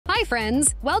Hi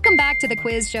friends, welcome back to the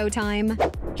quiz showtime.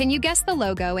 Can you guess the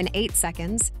logo in 8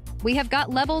 seconds? We have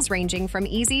got levels ranging from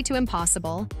easy to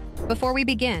impossible. Before we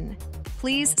begin,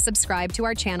 please subscribe to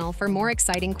our channel for more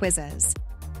exciting quizzes.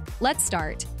 Let's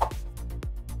start.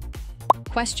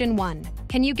 Question 1.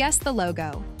 Can you guess the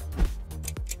logo?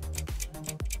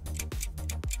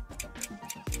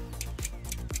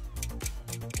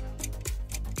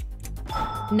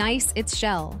 Nice, it's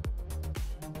Shell.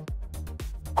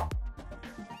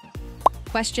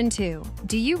 Question 2.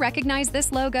 Do you recognize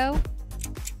this logo?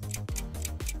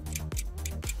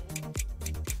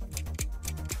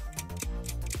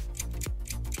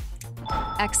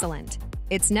 Excellent.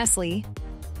 It's Nestle.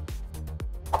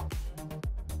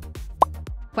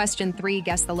 Question 3.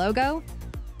 Guess the logo?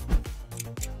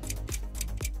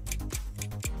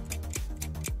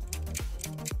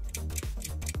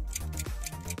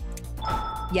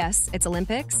 Yes, it's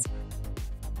Olympics.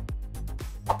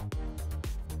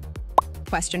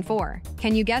 Question 4.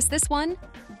 Can you guess this one?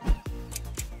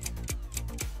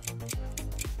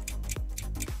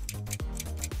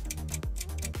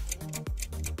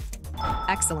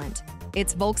 Excellent.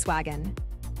 It's Volkswagen.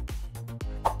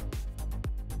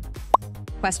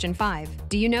 Question 5.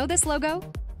 Do you know this logo?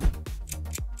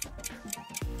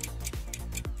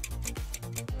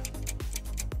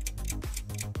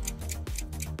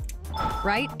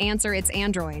 Right answer, it's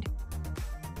Android.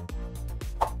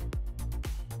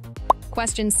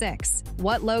 Question 6.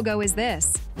 What logo is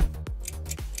this?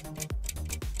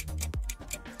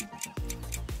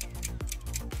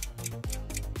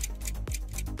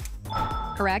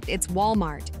 Correct, it's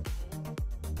Walmart.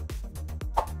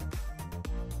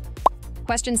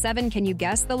 Question 7. Can you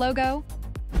guess the logo?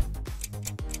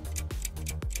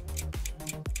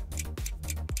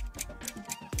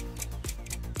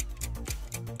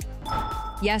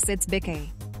 Yes, it's Bic.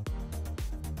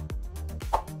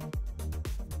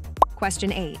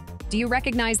 Question 8. Do you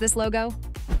recognize this logo?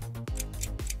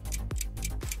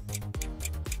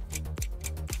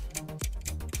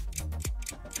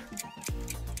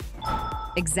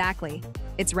 Exactly.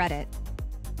 It's Reddit.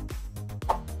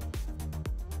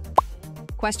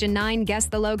 Question 9. Guess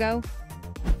the logo?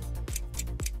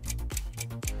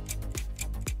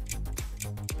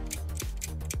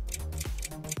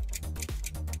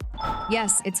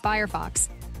 Yes, it's Firefox.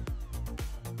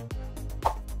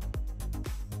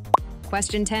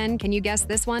 Question 10. Can you guess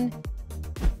this one?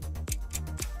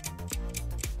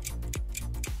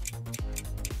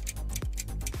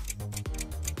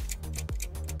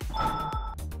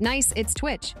 Nice, it's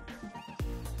Twitch.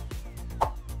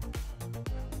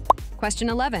 Question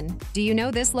 11. Do you know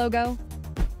this logo?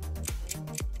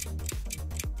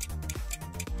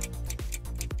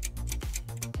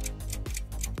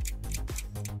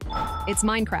 It's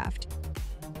Minecraft.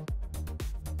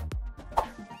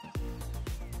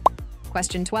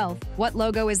 Question 12. What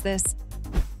logo is this?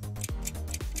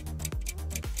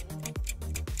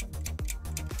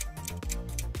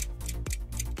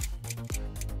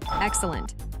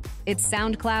 Excellent. It's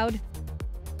SoundCloud.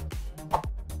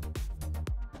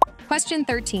 Question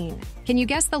 13. Can you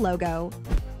guess the logo?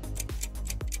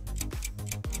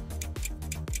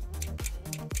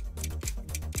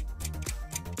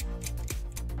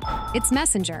 It's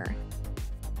Messenger.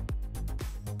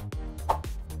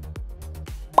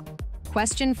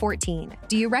 Question 14.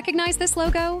 Do you recognize this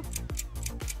logo?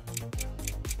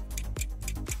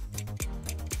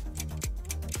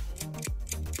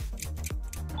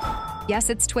 Yes,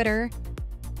 it's Twitter.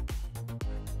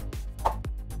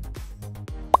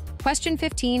 Question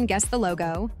 15. Guess the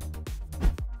logo.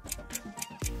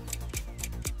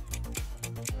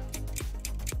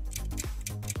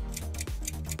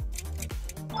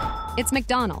 It's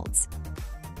McDonald's.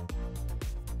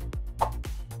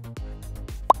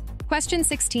 Question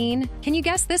 16. Can you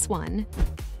guess this one?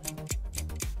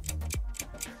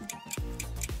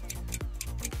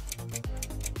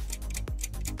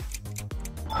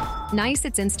 Nice,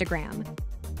 it's Instagram.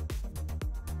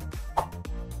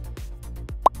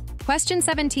 Question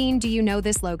 17. Do you know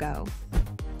this logo?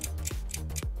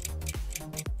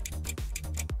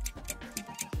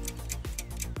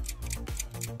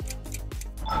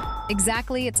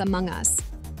 Exactly, it's Among Us.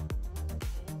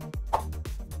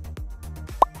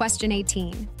 Question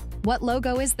 18. What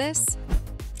logo is this?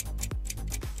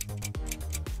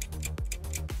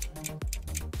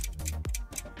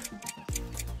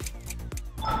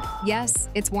 Yes,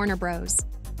 it's Warner Bros.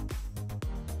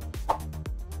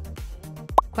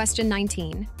 Question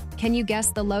 19. Can you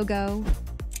guess the logo?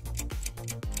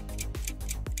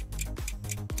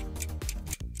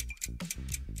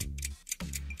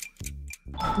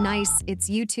 Nice, it's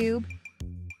YouTube.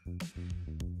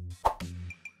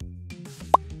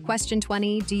 Question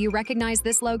 20. Do you recognize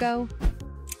this logo?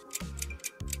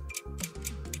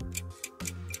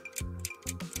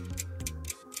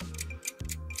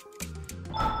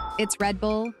 It's Red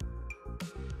Bull.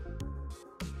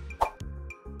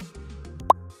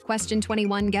 Question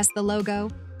 21. Guess the logo.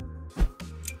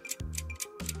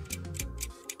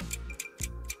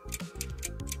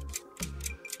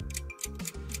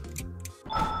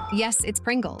 Yes, it's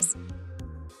Pringles.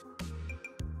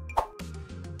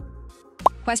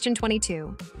 Question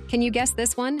 22. Can you guess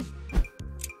this one?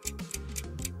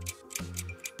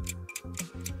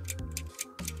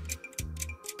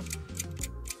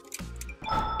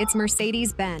 It's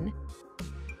Mercedes-Benz.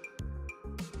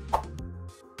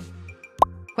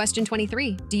 Question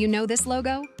 23. Do you know this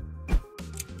logo?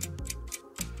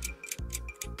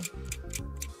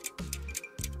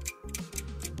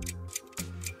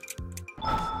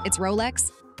 It's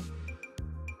Rolex.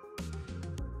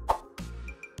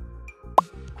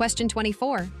 Question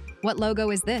 24. What logo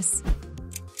is this?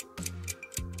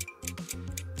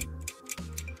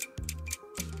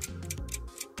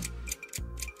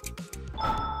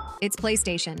 It's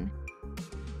PlayStation.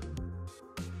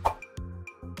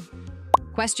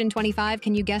 Question 25.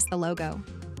 Can you guess the logo?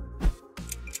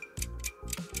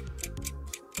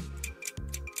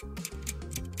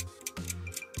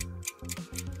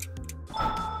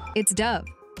 It's Dove.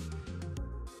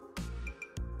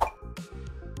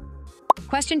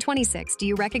 Question 26. Do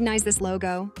you recognize this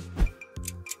logo?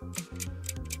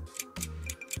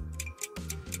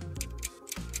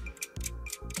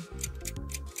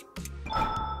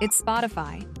 It's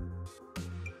Spotify.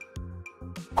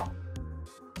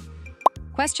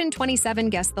 Question 27.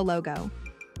 Guess the logo.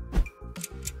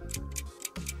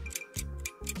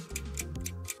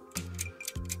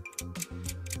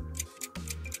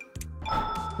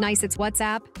 Nice, it's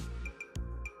WhatsApp.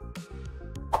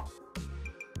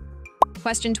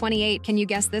 Question 28. Can you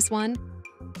guess this one?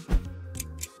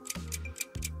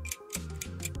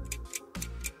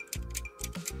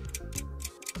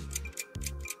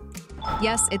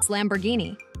 Yes, it's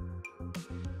Lamborghini.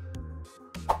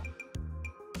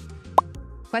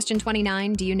 Question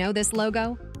 29. Do you know this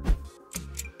logo?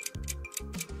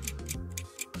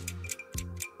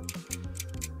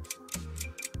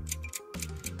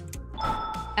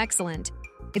 Excellent.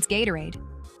 It's Gatorade.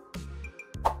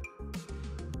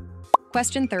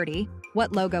 Question 30.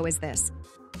 What logo is this?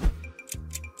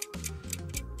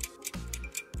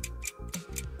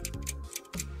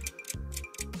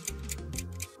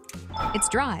 It's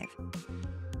Drive.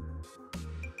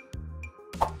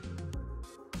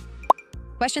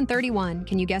 Question 31.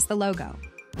 Can you guess the logo?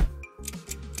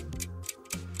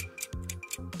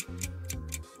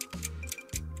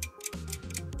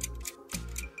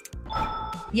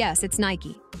 Yes, it's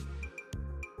Nike.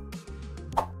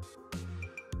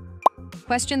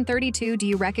 Question 32. Do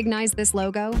you recognize this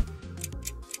logo?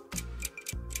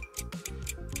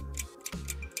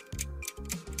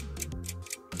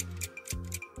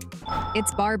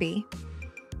 It's Barbie.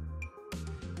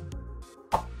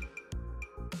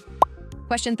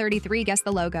 Question 33. Guess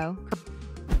the logo.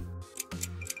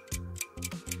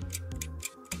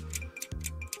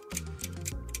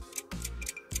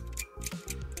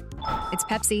 It's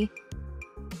Pepsi.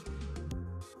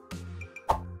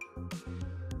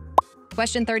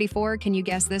 Question 34. Can you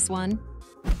guess this one?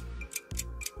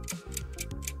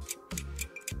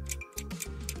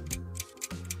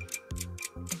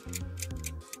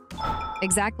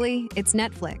 Exactly, it's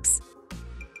Netflix.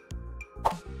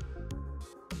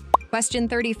 Question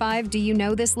 35. Do you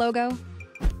know this logo?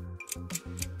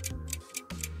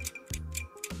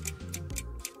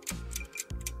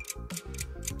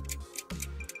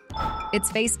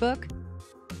 It's Facebook.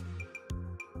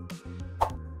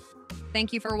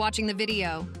 Thank you for watching the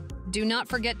video. Do not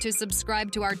forget to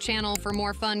subscribe to our channel for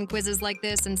more fun quizzes like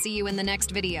this and see you in the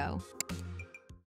next video.